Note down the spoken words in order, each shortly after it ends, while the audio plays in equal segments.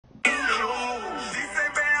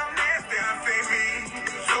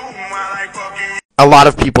A lot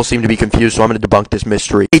of people seem to be confused, so I'm going to debunk this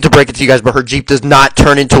mystery. I hate to break it to you guys, but her Jeep does not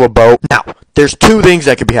turn into a boat. Now, there's two things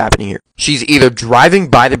that could be happening here. She's either driving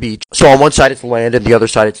by the beach, so on one side it's land and the other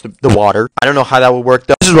side it's the water. I don't know how that would work,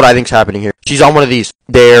 though. This is what I think's happening here. She's on one of these.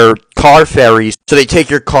 They're car ferries, so they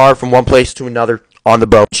take your car from one place to another on the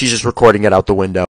boat. She's just recording it out the window.